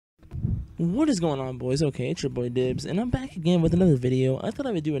What is going on, boys? Okay, it's your boy DiBBs, and I'm back again with another video. I thought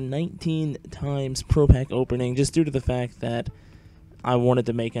I would do a 19 times Pro Pack opening, just due to the fact that I wanted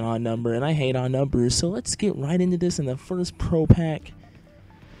to make an odd number, and I hate odd numbers, so let's get right into this in the first Pro Pack.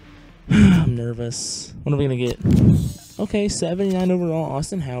 I'm nervous. What are we going to get? Okay, 79 overall,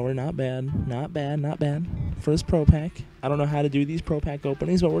 Austin Howard, not bad, not bad, not bad. First Pro Pack. I don't know how to do these Pro Pack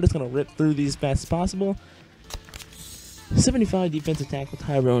openings, but we're just going to rip through these as fast as possible. 75 defensive tackle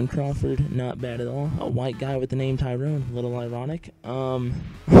Tyrone Crawford, not bad at all. A white guy with the name Tyrone, a little ironic.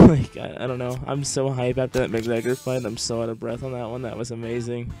 Like, I don't know. I'm so hyped after that McGregor fight. I'm so out of breath on that one. That was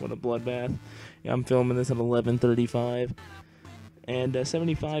amazing. What a bloodbath. Yeah, I'm filming this at 11:35. And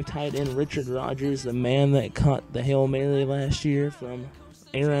 75 tight end Richard Rodgers, the man that caught the Hail Mary last year from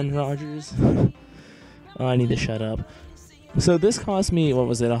Aaron Rodgers. Oh, I need to shut up. So this cost me, what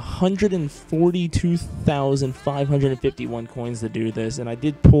was it, 142,551 coins to do this, and I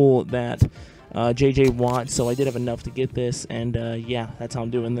did pull that J.J. Watt, so I did have enough to get this, and yeah, that's how I'm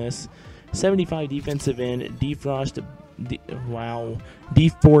doing this. 75 defensive end, DeForest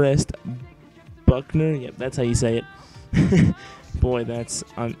Buckner, yep, that's how you say it. Boy,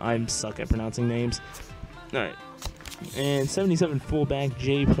 I'm suck at pronouncing names. Alright, and 77 fullback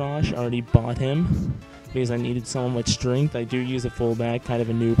Jay Prosh, already bought him, because I needed someone with strength. I do use a fullback, kind of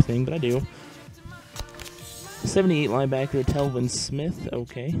a noob thing, but I do. 78 linebacker Telvin Smith,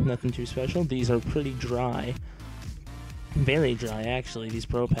 okay, nothing too special. These are pretty dry. Very dry, actually, these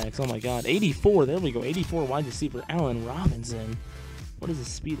Pro Packs. Oh my god. 84, there we go. 84 wide receiver Allen Robinson. What is his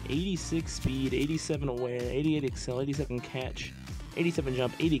speed? 86 speed, 87 aware, 88 excel, 87 catch, 87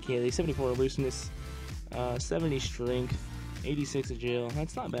 jump, 80 carry, 74 looseness, 70 strength, 86 agile.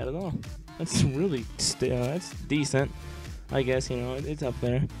 That's not bad at all. That's really that's decent, I guess. You know, it's up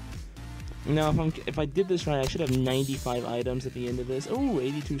there. Now, if I did this right, I should have 95 items at the end of this. Oh,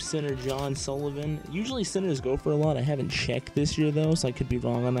 82 center John Sullivan. Usually centers go for a lot. I haven't checked this year though, so I could be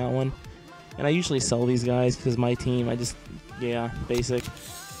wrong on that one. And I usually sell these guys because my team, yeah, basic.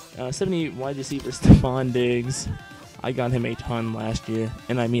 78 wide receiver Stephon Diggs. I got him a ton last year,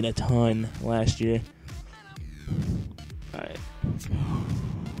 and I mean a ton last year. All right.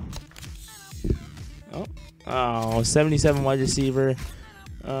 Oh, 77 wide receiver,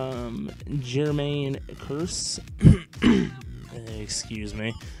 Jermaine Curse. Excuse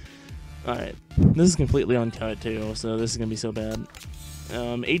me. Alright, this is completely uncut too, so this is going to be so bad.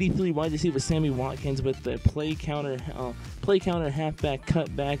 83 wide receiver Sammy Watkins with the play counter halfback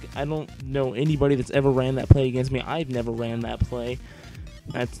cutback. I don't know anybody that's ever ran that play against me. I've never ran that play.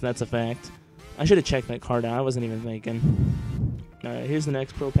 That's a fact. I should have checked that card out. I wasn't even thinking. Alright, here's the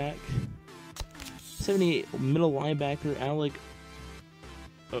next Pro Pack. 78 middle linebacker Alec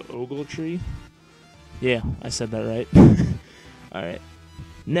Ogletree. Yeah, I said that right. Alright.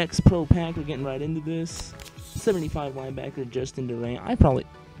 Next Pro Pack, we're getting right into this. 75 linebacker Justin Durant. I probably...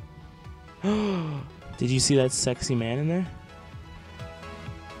 Did you see that sexy man in there?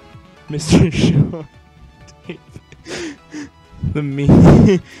 Mr. Sean. The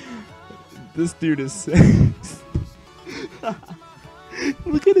meme. This dude is sexy.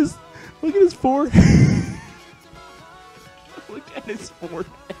 Look at his forehead. Look at his forehead.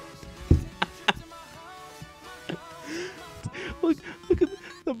 look at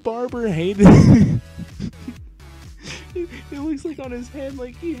the barber hated it. It looks like on his head,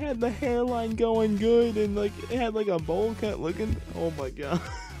 like he had the hairline going good and like it had like a bowl cut looking. Oh my god.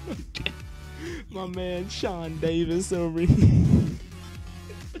 My man Sean Davis over here.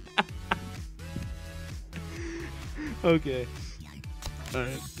 Okay.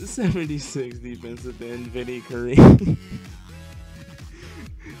 Alright, 76 defensive end, Vinny Curry.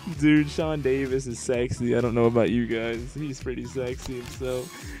 Dude, Sean Davis is sexy. I don't know about you guys. He's pretty sexy himself.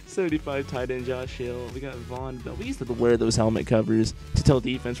 75 tight end Josh Hill. We got Vaughn Bell. We used to wear those helmet covers to tell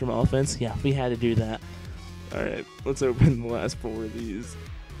defense from offense. Yeah, we had to do that. Alright, let's open the last 4 of these.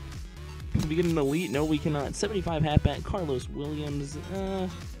 Can we get an elite? No, we cannot. 75 halfback Carlos Williams.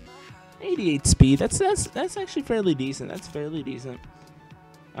 88 speed. That's actually fairly decent. That's fairly decent.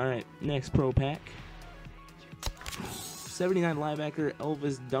 Alright, next Pro Pack. 79 linebacker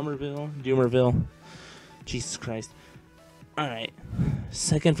Elvis Dumerville. Jesus Christ. Alright.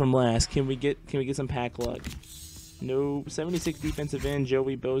 Second from last. Can we get some pack luck? No. 76 defensive end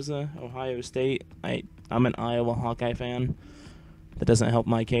Joey Bosa, Ohio State. I'm an Iowa Hawkeye fan. That doesn't help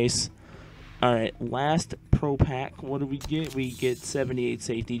my case. Alright, last Pro Pack. What do we get? We get 78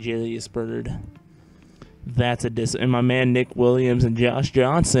 safety Jarius Byrd. That's a and my man Nick Williams and Josh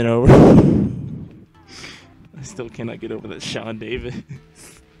Johnson over. I still cannot get over that Sean Davis.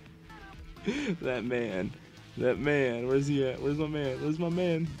 That man. That man, where's he at? Where's my man? Where's my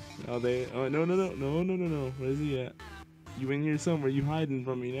man? Oh, no. Where's he at? You in here somewhere? You hiding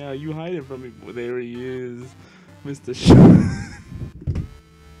from me now? You hiding from me? Well, there he is, Mr.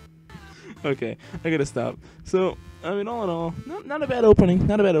 Okay, I gotta stop. So, I mean, all in all, not a bad opening.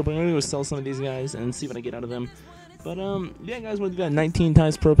 Not a bad opening. I'm gonna go sell some of these guys and see what I get out of them. But, yeah, guys, we've got 19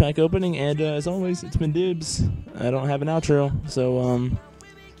 times Pro Pack opening, and, as always, it's been Dibs. I don't have an outro, so,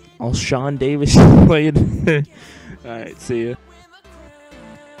 I'll Sean Davis play it. Alright, see ya.